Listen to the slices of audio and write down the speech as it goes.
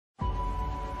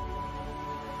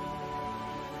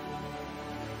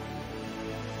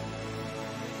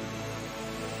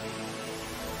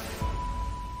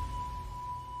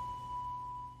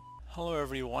Hello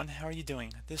everyone, how are you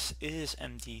doing? This is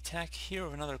MD Tech here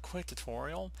with another quick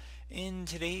tutorial. In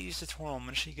today's tutorial I'm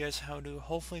going to show you guys how to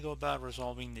hopefully go about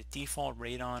resolving the default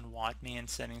Radeon WattMan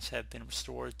settings have been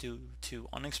restored due to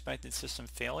unexpected system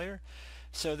failure.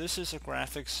 So this is a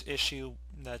graphics issue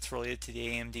that's related to the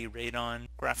AMD Radeon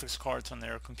graphics cards on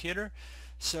their computer.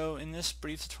 So in this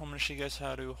brief tutorial I'm going to show you guys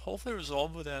how to hopefully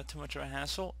resolve without too much of a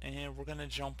hassle, and we're going to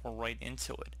jump right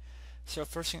into it. So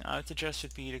first thing I would suggest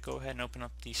would be to go ahead and open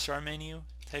up the Start menu,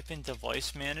 type in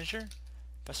Device Manager.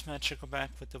 Best match to go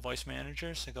back with Device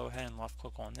Manager, so go ahead and left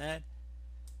click on that.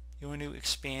 You want to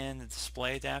expand the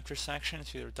display adapter section,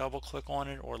 so either double click on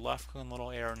it or left click on the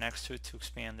little arrow next to it to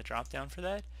expand the drop down for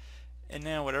that. And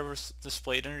now whatever's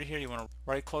displayed under here, you want to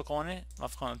right click on it,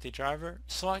 left click on the driver,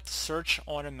 select Search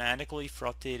Automatically for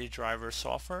Updated Driver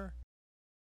Software.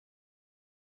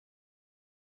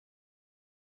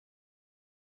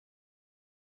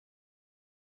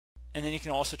 And then you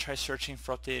can also try searching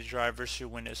for updated drivers through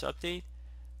Windows Update.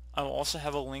 I will also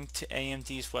have a link to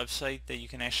AMD's website that you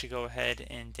can actually go ahead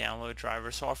and download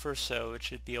driver software, so it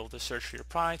should be able to search for your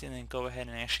product and then go ahead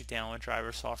and actually download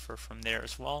driver software from there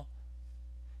as well.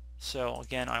 So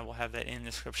again, I will have that in the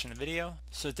description of the video,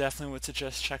 so definitely would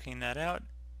suggest checking that out.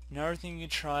 Another thing you can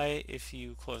try, if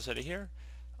you close out of here,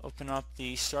 open up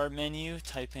the Start menu,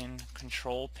 type in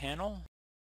Control Panel,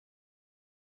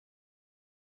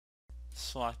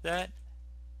 select that,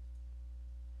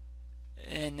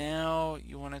 and now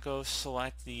you want to go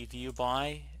select the View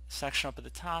By section up at the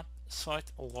top,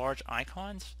 select Large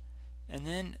Icons, and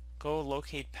then go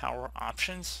locate Power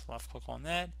Options, left click on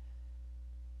that,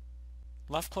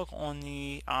 left click on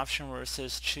the option where it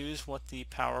says choose what the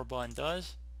power button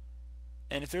does,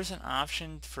 and if there's an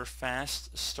option for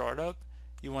fast startup,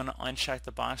 you want to uncheck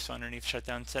the box underneath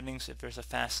shutdown settings. If there's a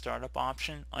fast startup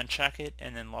option, uncheck it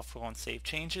and then left click on Save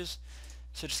Changes.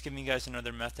 So just giving you guys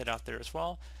another method out there as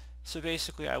well. So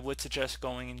basically I would suggest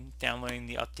going and downloading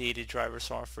the updated driver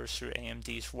software through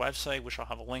AMD's website, which I'll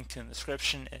have a link to in the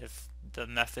description if the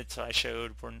methods I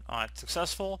showed were not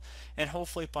successful, and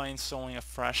hopefully by installing a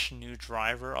fresh new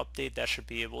driver update that should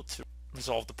be able to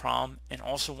resolve the problem. And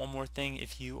also one more thing,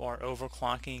 if you are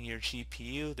overclocking your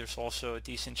GPU, there's also a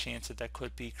decent chance that that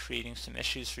could be creating some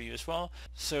issues for you as well.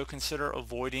 So consider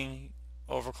avoiding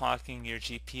overclocking your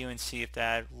GPU and see if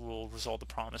that will resolve the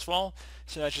problem as well.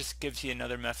 So that just gives you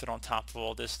another method on top of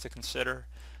all this to consider.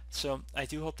 So I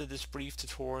do hope that this brief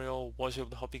tutorial was able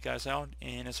to help you guys out,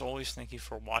 and as always, thank you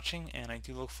for watching, and I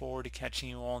do look forward to catching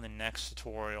you all in the next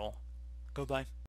tutorial. Goodbye.